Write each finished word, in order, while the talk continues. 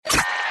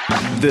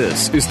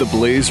This is the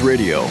Blaze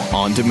Radio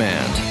on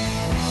demand.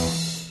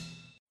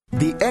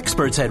 The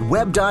experts at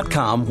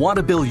Web.com want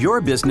to build your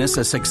business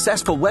a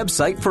successful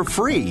website for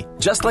free,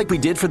 just like we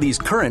did for these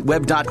current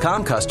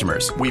Web.com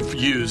customers. We've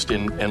used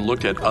and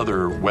looked at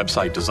other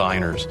website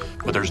designers,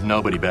 but there's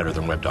nobody better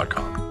than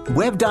Web.com.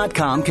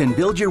 Web.com can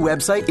build your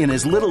website in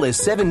as little as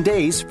 7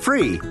 days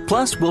free.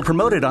 Plus, we'll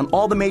promote it on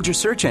all the major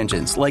search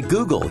engines like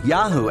Google,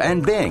 Yahoo,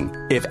 and Bing.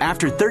 If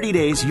after 30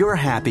 days you're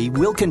happy,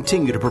 we'll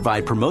continue to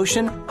provide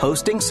promotion,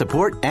 hosting,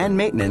 support, and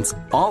maintenance,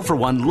 all for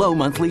one low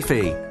monthly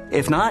fee.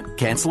 If not,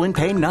 cancel and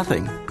pay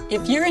nothing.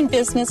 If you're in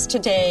business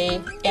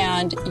today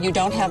and you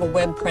don't have a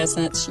web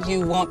presence,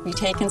 you won't be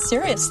taken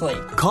seriously.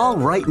 Call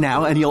right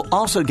now and you'll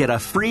also get a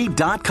free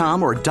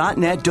 .com or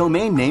 .net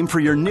domain name for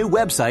your new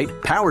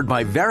website powered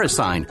by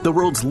VeriSign, the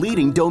world's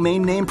leading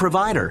domain name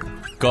provider.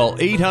 Call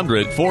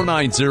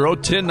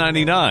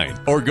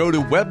 800-490-1099 or go to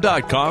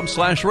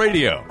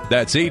web.com/radio.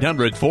 That's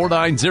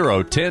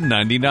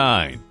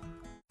 800-490-1099.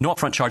 No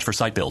upfront charge for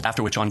site build,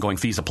 after which ongoing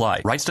fees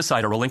apply. Rights to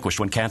site are relinquished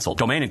when canceled.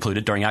 Domain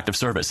included during active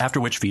service,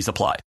 after which fees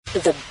apply.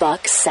 The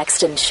Buck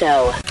Sexton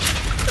Show.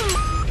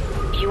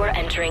 You are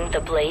entering the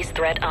Blaze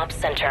Threat Ops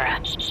Center.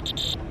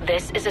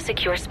 This is a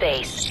secure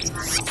space.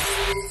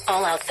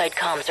 All outside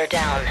comms are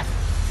down.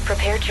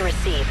 Prepare to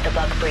receive the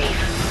Buck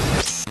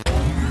Brief.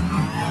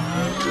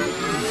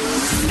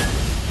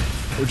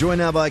 We're joined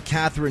now by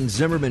Katherine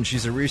Zimmerman.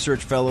 She's a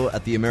research fellow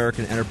at the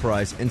American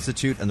Enterprise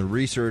Institute and the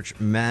research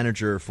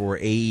manager for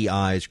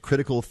AEI's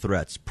Critical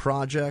Threats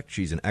Project.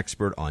 She's an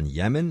expert on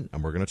Yemen,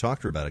 and we're going to talk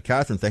to her about it.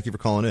 Katherine, thank you for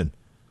calling in.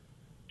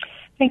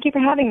 Thank you for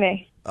having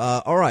me.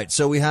 All right,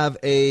 so we have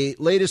a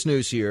latest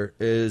news here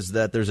is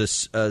that there's a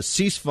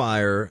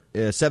ceasefire,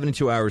 a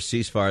 72-hour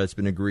ceasefire that's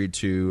been agreed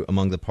to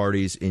among the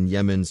parties in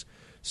Yemen's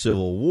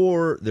civil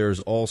war. There's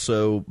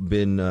also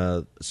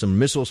been some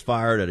missiles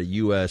fired at a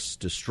U.S.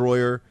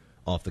 destroyer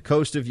off the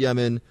coast of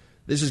Yemen.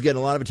 This is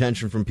getting a lot of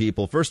attention from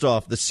people. First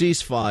off, the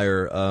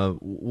ceasefire,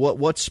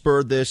 what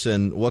spurred this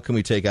and what can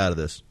we take out of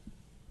this?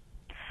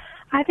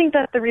 I think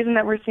that the reason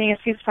that we're seeing a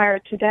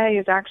ceasefire today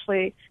is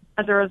actually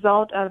as a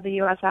result of the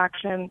U.S.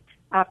 action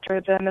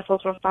after the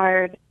missiles were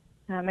fired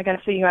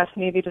against the U.S.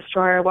 Navy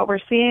destroyer. What we're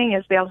seeing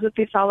is the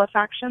Al-Houthi Saleh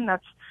faction.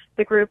 That's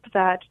the group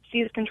that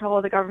seized control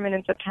of the government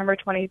in September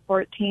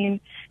 2014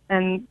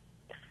 and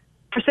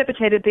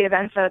precipitated the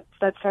events that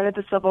started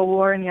the civil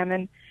war in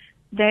Yemen.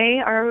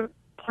 They are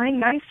playing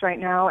nice right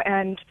now,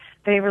 and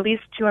they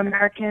released 2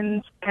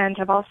 Americans and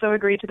have also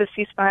agreed to the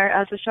ceasefire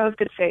as a show of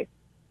good faith.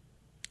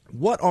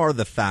 What are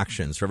the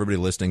factions, for everybody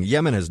listening?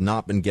 Yemen has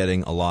not been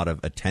getting a lot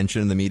of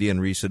attention in the media in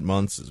recent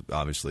months,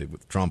 obviously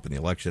with Trump and the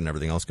election and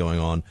everything else going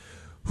on.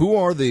 Who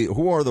are the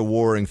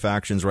warring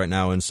factions right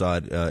now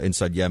inside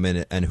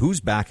Yemen, and who's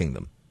backing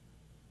them?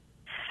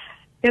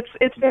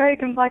 It's very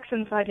complex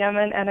inside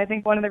Yemen, and I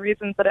think one of the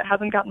reasons that it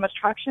hasn't gotten much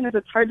traction is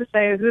it's hard to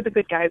say who the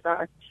good guys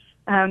are.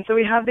 So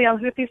we have the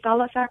Al-Houthi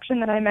Saleh faction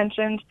that I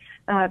mentioned.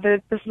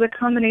 This is a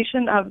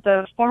combination of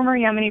the former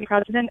Yemeni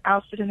president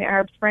ousted in the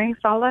Arab Spring,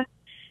 Saleh,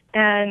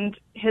 and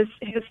his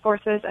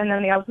forces, and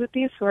then the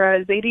Al-Houthis, who are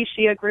a Zaidi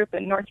Shia group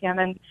in North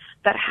Yemen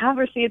that have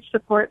received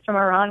support from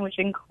Iran, which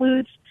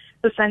includes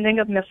the sending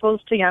of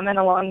missiles to Yemen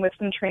along with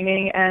some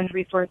training and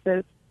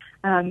resources.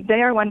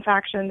 They are one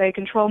faction. They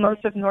control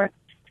most of North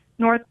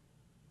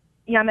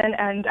Yemen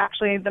and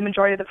actually the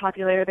majority of the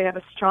populace. They have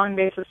a strong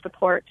base of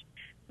support.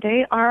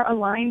 They are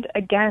aligned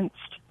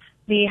against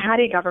the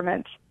Hadi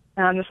government.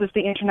 This is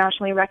the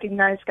internationally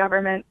recognized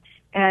government,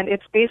 and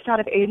it's based out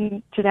of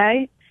Aden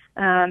today.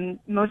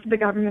 Most of the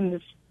government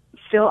is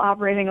still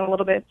operating a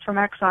little bit from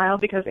exile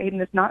because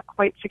Aden is not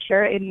quite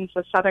secure. Aden is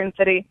a southern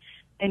city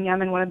in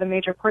Yemen, one of the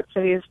major port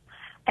cities.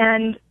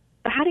 And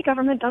the Hadi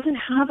government doesn't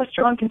have a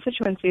strong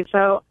constituency,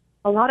 so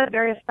a lot of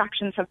various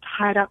factions have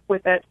tied up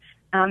with it,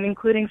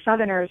 including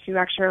Southerners who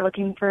actually are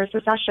looking for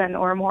secession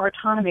or more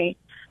autonomy.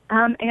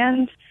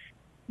 And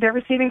they're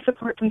receiving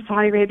support from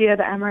Saudi Arabia,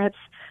 the Emirates.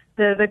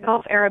 The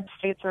Gulf Arab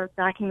states are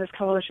backing this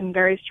coalition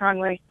very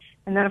strongly.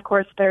 And then, of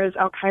course, there's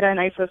Al-Qaeda and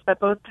ISIS that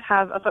both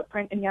have a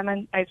footprint in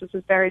Yemen. ISIS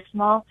is very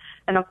small,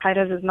 and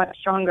Al-Qaeda is much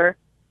stronger.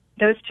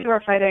 Those two are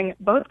fighting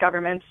both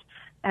governments,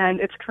 and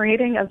it's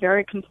creating a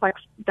very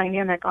complex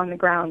dynamic on the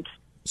ground.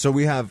 So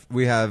we have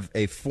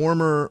a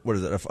former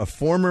a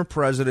former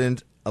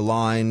president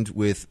aligned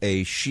with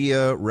a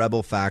Shia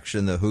rebel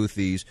faction, the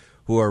Houthis,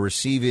 who are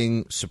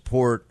receiving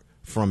support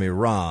from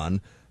Iran,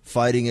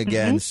 fighting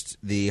against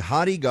the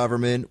Hadi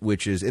government,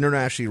 which is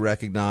internationally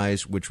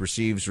recognized, which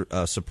receives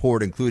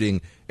support,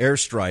 including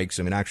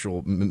airstrikes,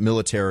 actual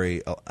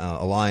military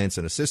alliance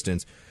and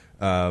assistance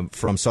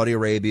from Saudi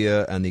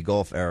Arabia and the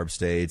Gulf Arab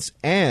states.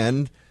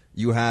 And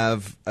you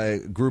have a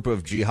group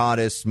of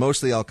jihadists,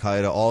 mostly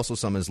Al-Qaeda, also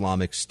some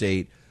Islamic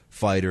State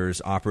fighters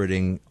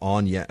operating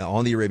on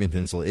the Arabian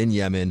Peninsula in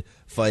Yemen,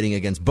 fighting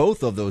against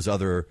both of those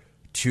other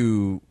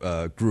two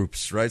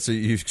groups, right? So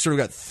you've sort of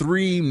got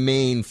 3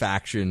 main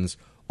factions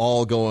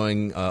all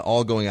going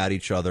at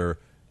each other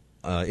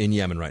in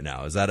Yemen right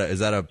now. Is that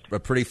a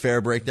pretty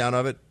fair breakdown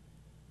of it?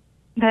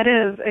 That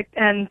is,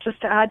 and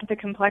just to add to the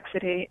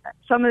complexity,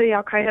 some of the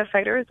al-Qaeda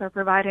fighters are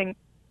providing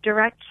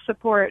direct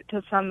support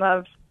to some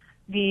of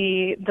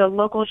the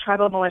local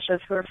tribal militias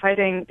who are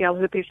fighting the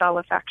al-Houthi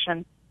Saleh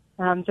faction.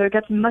 So it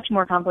gets much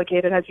more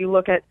complicated as you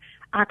look at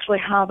actually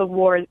how the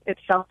war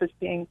itself is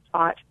being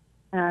fought.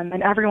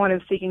 And everyone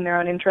is seeking their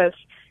own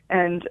interests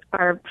and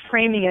are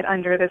framing it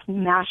under this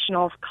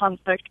national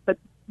conflict. But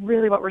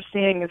really what we're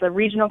seeing is a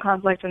regional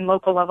conflict and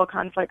local level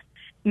conflict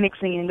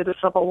mixing into the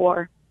civil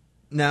war.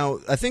 Now,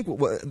 I think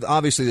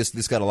obviously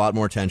this got a lot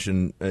more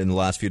attention in the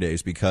last few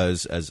days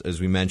because, as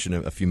we mentioned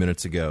a few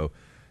minutes ago,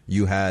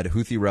 you had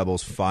Houthi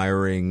rebels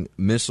firing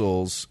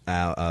missiles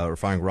or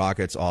firing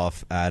rockets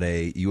off at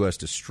a U.S.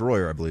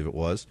 destroyer, I believe it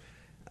was,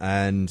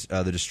 and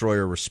the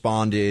destroyer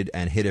responded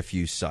and hit a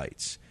few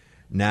sites.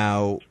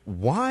 Now,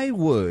 why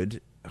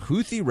would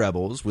Houthi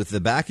rebels, with the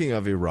backing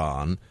of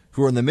Iran,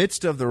 who are in the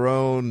midst of their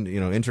own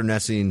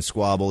internecine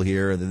squabble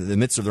here, in the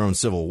midst of their own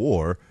civil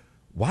war,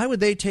 why would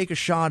they take a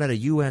shot at a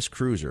U.S.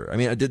 cruiser? I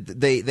mean,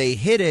 they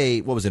hit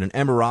an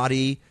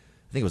Emirati,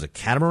 I think it was a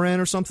catamaran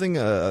or something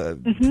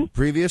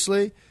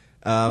previously.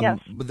 Yes.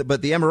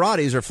 But the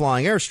Emiratis are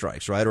flying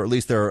airstrikes, right? Or at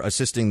least they're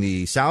assisting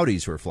the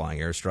Saudis who are flying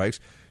airstrikes.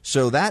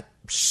 So that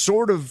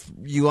sort of,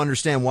 you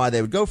understand why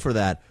they would go for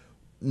that.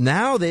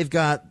 Now they've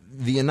got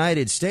the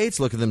United States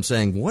look at them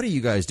saying, what are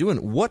you guys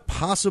doing? What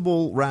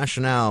possible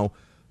rationale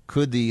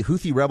could the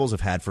Houthi rebels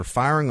have had for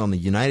firing on the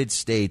United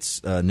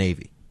States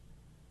Navy?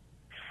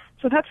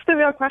 So that's the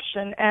real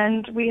question,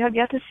 and we have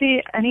yet to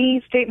see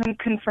any statement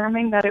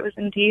confirming that it was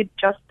indeed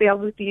just the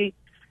al-Houthi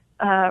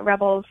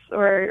rebels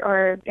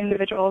or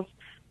individuals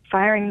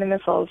firing the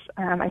missiles.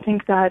 I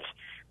think that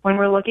when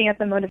we're looking at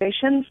the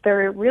motivations,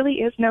 there really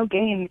is no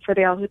gain for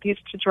the al-Houthis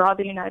to draw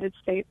the United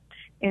States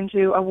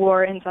into a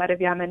war inside of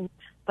Yemen.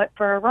 But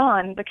for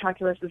Iran, the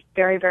calculus is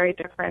very, very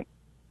different,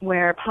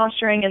 where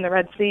posturing in the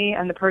Red Sea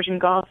and the Persian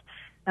Gulf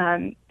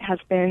has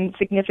been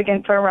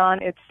significant for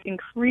Iran. It's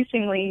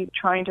increasingly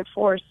trying to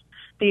force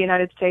the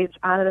United States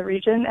out of the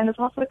region, and it's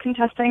also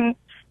contesting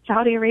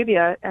Saudi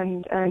Arabia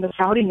and the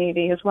Saudi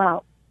Navy as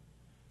well.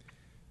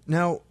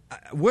 Now,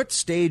 what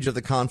stage of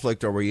the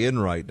conflict are we in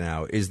right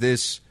now? Is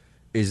this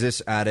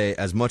at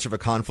as much of a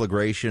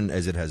conflagration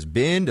as it has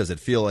been? Does it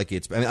feel like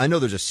it's? I mean, I know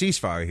there's a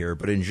ceasefire here,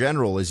 but in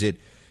general, is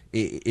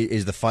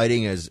the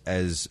fighting is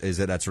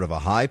it at sort of a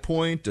high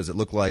point? Does it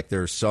look like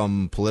there's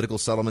some political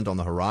settlement on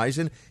the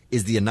horizon?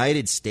 Is the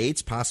United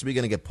States possibly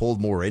going to get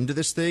pulled more into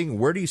this thing?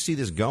 Where do you see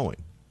this going?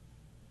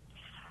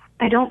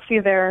 I don't see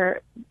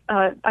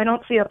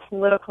a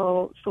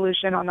political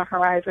solution on the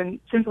horizon,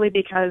 simply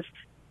because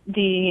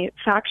the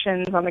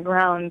factions on the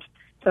ground,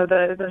 so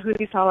the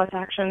Houthi Saleh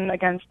faction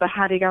against the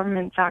Hadi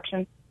government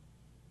faction,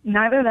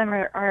 neither of them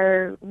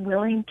are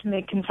willing to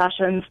make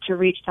concessions to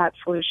reach that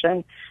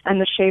solution. And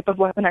the shape of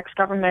what the next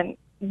government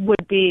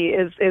would be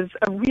is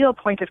a real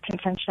point of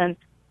contention.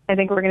 I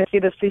think we're going to see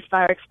the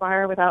ceasefire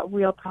expire without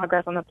real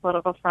progress on the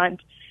political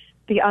front.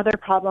 The other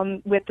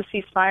problem with the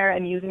ceasefire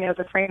and using it as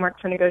a framework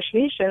for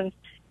negotiations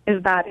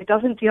is that it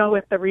doesn't deal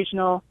with the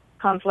regional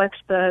conflict,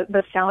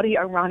 the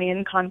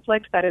Saudi-Iranian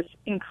conflict that is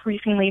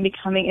increasingly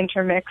becoming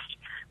intermixed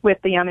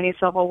with the Yemeni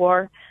civil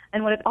war.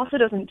 And what it also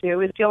doesn't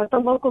do is deal with the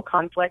local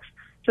conflicts.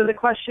 So the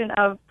question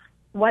of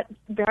what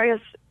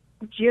various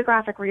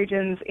geographic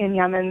regions in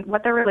Yemen,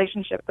 what their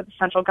relationship with the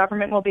central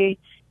government will be,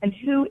 and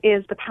who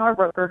is the power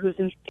broker who's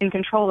in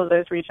control of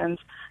those regions.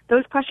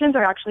 Those questions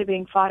are actually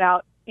being fought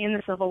out in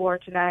the civil war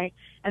today,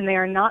 and they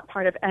are not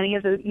part of any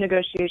of the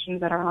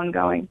negotiations that are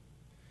ongoing.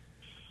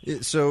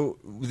 So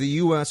the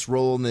U.S.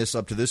 role in this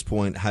up to this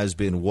point has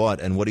been what,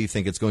 and what do you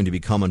think it's going to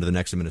become under the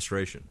next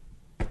administration?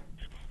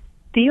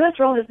 The U.S.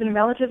 role has been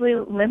relatively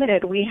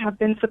limited. We have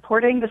been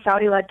supporting the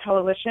Saudi-led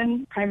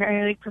coalition,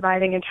 primarily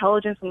providing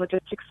intelligence and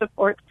logistics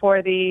support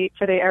for the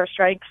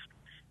airstrikes.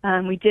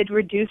 We did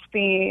reduce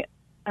the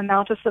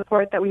amount of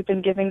support that we've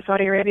been giving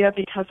Saudi Arabia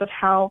because of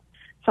how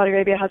Saudi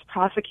Arabia has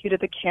prosecuted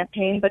the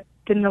campaign, but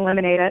didn't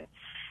eliminate it.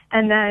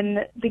 And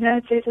then the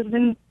United States has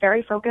been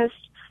very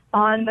focused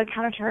on the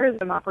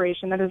counterterrorism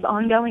operation that is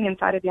ongoing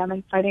inside of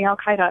Yemen, fighting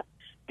al-Qaeda.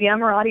 The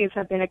Emiratis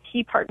have been a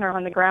key partner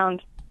on the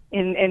ground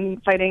in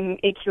fighting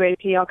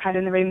AQAP, al-Qaeda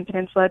in the Arabian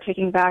Peninsula,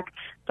 taking back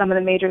some of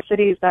the major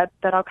cities that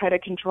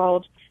al-Qaeda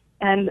controlled.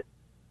 And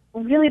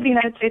really the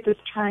United States is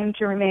trying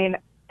to remain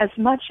as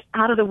much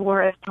out of the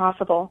war as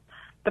possible.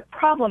 The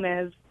problem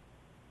is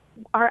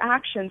our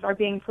actions are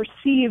being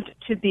perceived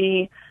to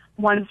be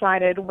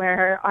one-sided,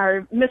 where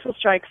our missile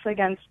strikes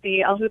against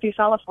the al-Houthi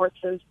Saleh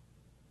forces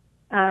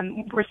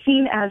were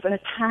seen as an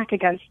attack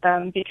against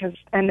them because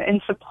and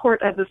in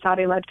support of the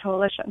Saudi-led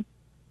coalition.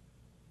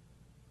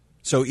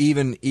 So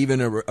even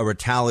a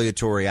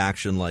retaliatory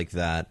action like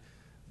that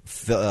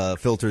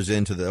filters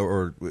into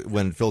or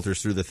when it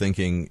filters through the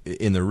thinking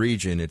in the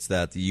region, it's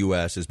that the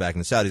U.S. is backing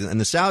the Saudis, and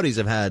the Saudis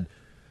have had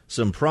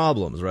some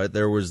problems, right?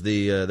 There was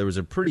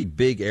a pretty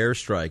big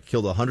airstrike,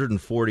 killed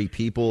 140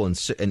 people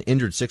and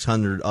injured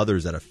 600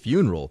 others at a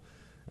funeral.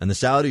 And the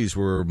Saudis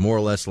were more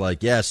or less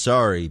like, yeah,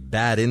 sorry,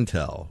 bad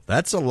intel.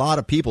 That's a lot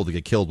of people to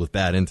get killed with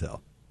bad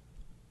intel.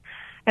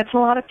 It's a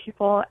lot of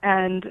people,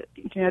 and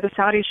the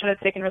Saudis should have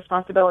taken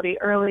responsibility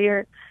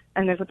earlier,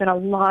 and there's been a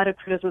lot of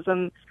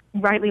criticism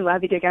rightly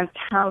levied against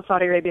how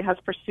Saudi Arabia has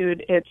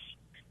pursued its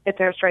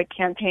airstrike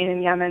campaign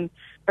in Yemen.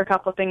 For a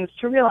couple of things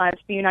to realize,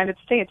 the United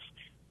States,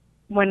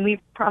 when we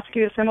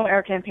prosecute a similar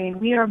air campaign,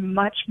 we are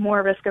much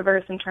more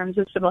risk-averse in terms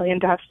of civilian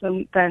deaths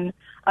than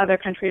other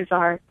countries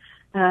are.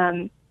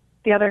 The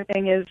other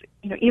thing is,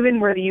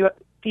 even were the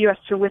U.S.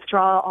 to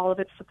withdraw all of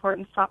its support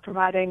and stop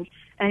providing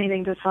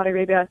anything to Saudi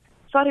Arabia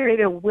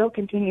will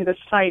continue this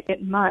fight.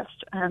 It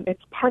must.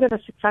 It's part of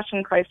a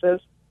succession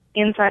crisis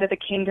inside of the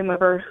kingdom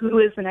over who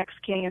is the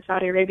next king in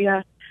Saudi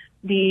Arabia.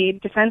 The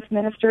defense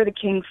minister, the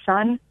king's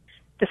son,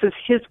 this is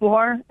his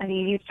war, and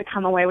he needs to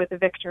come away with a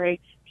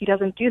victory. He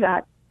doesn't do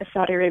that if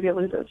Saudi Arabia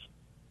loses.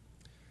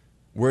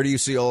 Where do you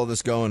see all of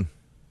this going?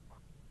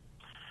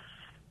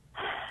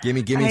 Give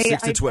me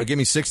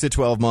 6 to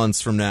 12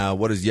 months from now.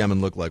 What does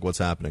Yemen look like? What's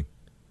happening?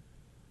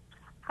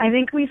 I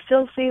think we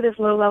still see this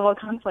low-level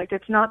conflict.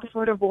 It's not the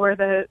sort of war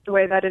the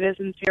way that it is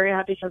in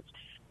Syria because,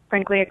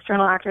 frankly,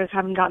 external actors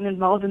haven't gotten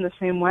involved in the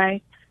same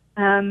way.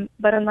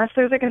 But unless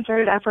there's a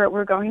concerted effort,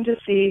 we're going to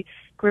see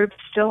groups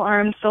still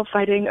armed, still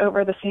fighting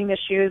over the same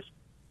issues.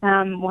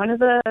 One of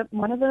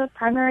the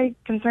primary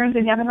concerns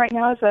in Yemen right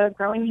now is a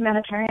growing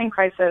humanitarian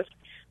crisis,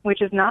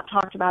 which is not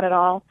talked about at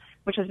all,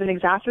 which has been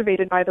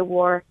exacerbated by the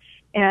war.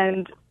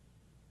 And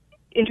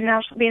the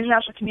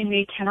international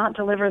community cannot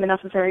deliver the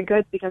necessary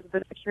goods because of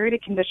the security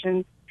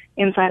conditions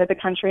inside of the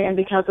country and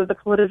because of the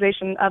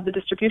politicization of the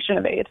distribution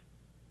of aid.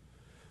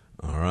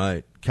 All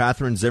right.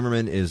 Katherine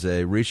Zimmerman is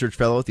a research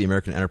fellow at the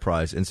American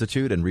Enterprise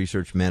Institute and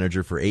research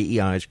manager for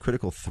AEI's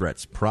Critical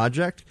Threats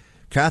Project.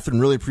 Katherine,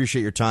 really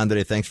appreciate your time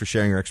today. Thanks for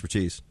sharing your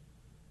expertise.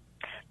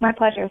 My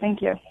pleasure.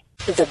 Thank you.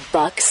 The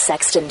Buck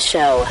Sexton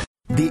Show.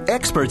 The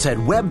experts at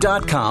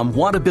Web.com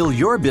want to build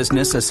your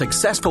business a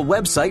successful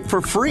website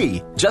for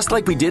free, just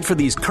like we did for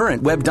these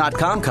current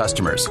Web.com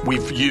customers.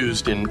 We've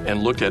used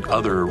and looked at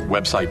other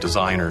website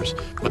designers,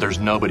 but there's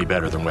nobody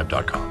better than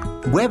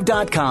Web.com.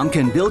 Web.com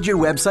can build your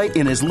website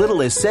in as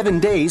little as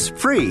 7 days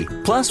free.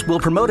 Plus, we'll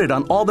promote it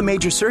on all the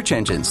major search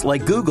engines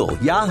like Google,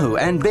 Yahoo,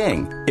 and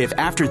Bing. If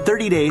after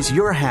 30 days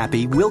you're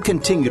happy, we'll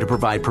continue to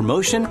provide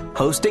promotion,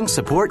 hosting,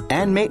 support,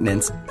 and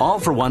maintenance, all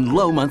for one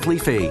low monthly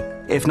fee.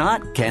 If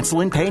not, cancel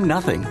and pay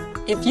nothing.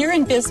 If you're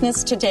in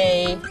business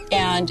today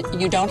and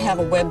you don't have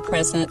a web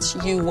presence,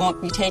 you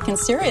won't be taken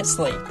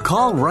seriously.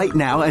 Call right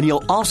now and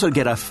you'll also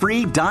get a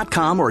free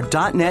 .com or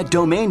 .net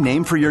domain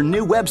name for your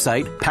new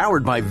website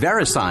powered by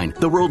VeriSign,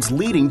 the world's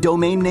leading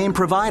domain name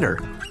provider.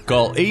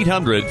 Call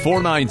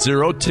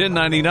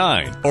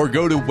 800-490-1099 or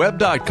go to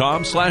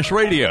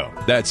web.com/radio.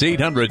 That's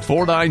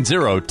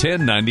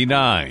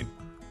 800-490-1099.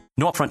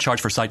 No upfront charge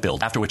for site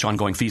build, after which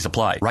ongoing fees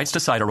apply. Rights to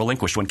site are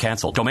relinquished when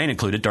canceled. Domain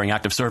included during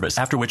active service,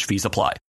 after which fees apply.